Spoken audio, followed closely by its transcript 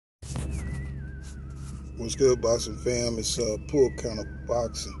What's good, boxing fam? It's Pull Counter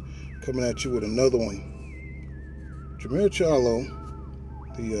Boxing coming at you with another one. Jermell Charlo,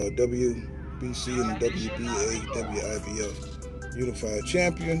 the WBC and the WBA, WIBF Unified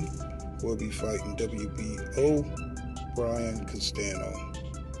Champion, will be fighting WBO Brian Castano.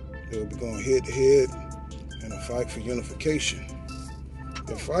 They'll be going head to head in a fight for unification.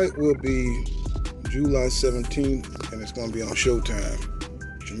 The fight will be July 17th, and it's going to be on Showtime.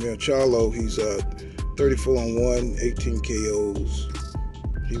 Jermell Charlo, he's 34-1, 18 KOs.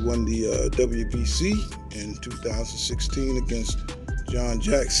 He won the WBC in 2016 against John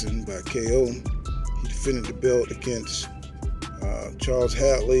Jackson by KO. He defended the belt against Charles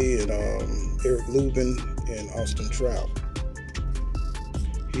Hatley and Eric Lubin and Austin Trout.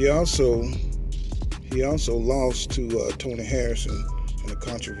 He also lost to Tony Harrison in a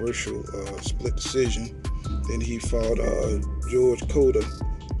controversial split decision. Then he fought George Cota,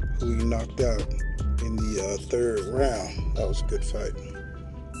 who he knocked out in the third round. That was a good fight.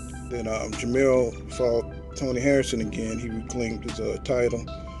 Then Jermell fought Tony Harrison again. He reclaimed his title.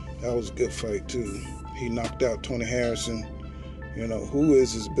 That was a good fight too. He knocked out Tony Harrison, who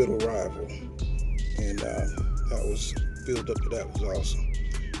is his bitter rival. And that was build up to that was awesome.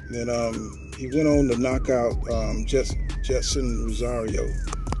 Then he went on to knock out Jetson Rosario,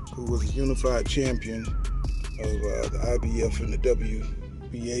 who was a unified champion of the IBF and the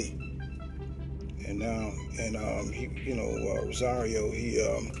WBA. Rosario, he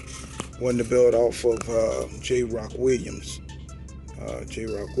won the belt off of J. Rock Williams. J.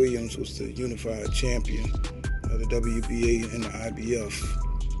 Rock Williams was the unified champion of the WBA and the IBF,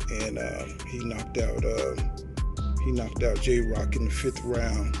 and he knocked out J. Rock in the fifth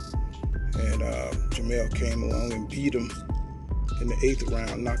round. And Jermell came along and beat him in the eighth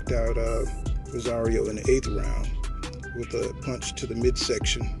round, knocked out Rosario in the eighth round with a punch to the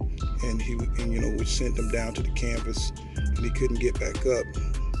midsection, which sent him down to the canvas, and he couldn't get back up.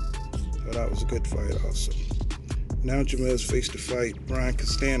 So that was a good fight also. Now Jermell's faced to fight Brian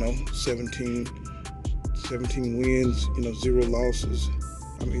Castano, 17 wins, 0 losses.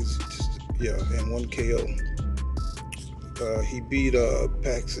 And 1 KO. He beat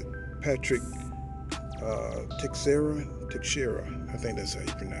Patrick Teixeira, I think that's how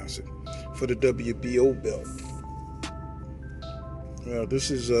you pronounce it, for the WBO belt. Well, this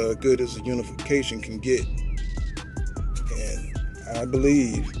is as good as a unification can get, and I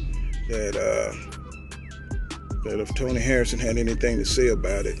believe that if Tony Harrison had anything to say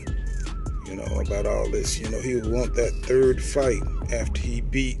about it, about all this, he would want that third fight after he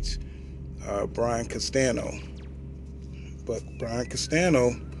beats Brian Castano. But Brian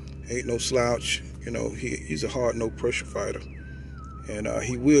Castano ain't no slouch. He's a hard, no pressure fighter, and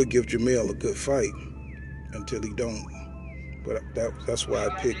he will give Jermell a good fight until he don't. But that's why I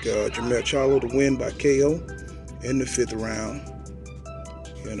picked Jermell Charlo to win by KO in the fifth round.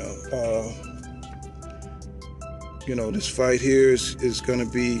 This fight here is going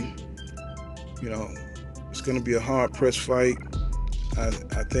to be, it's going to be a hard press fight. I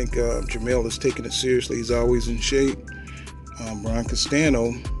think Jermell is taking it seriously. He's always in shape. Brian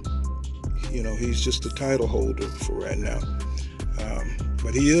Castano, he's just a title holder for right now.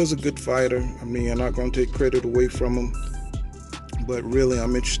 But he is a good fighter. I'm not going to take credit away from him. But really,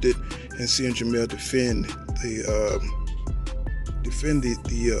 I'm interested in seeing Jermell defend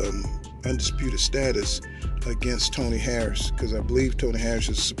the undisputed status against Tony Harris, because I believe Tony Harris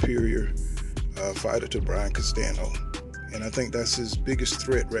is a superior fighter to Brian Castano, and I think that's his biggest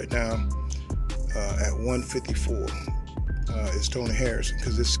threat right now at 154 is Tony Harrison,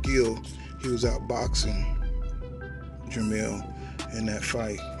 because his skill, he was outboxing Jermell in that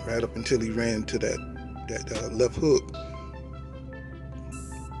fight right up until he ran into that left hook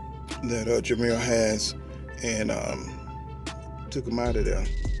that Jermell has, and took him out of there.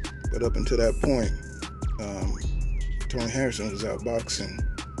 But up until that point, Tony Harrison was outboxing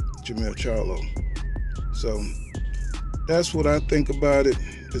Jermell Charlo. So that's what I think about it.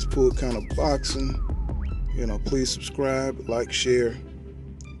 This Pull Counter Boxing. Please subscribe, like, share,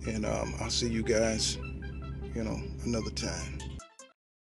 and I'll see you guys, another time.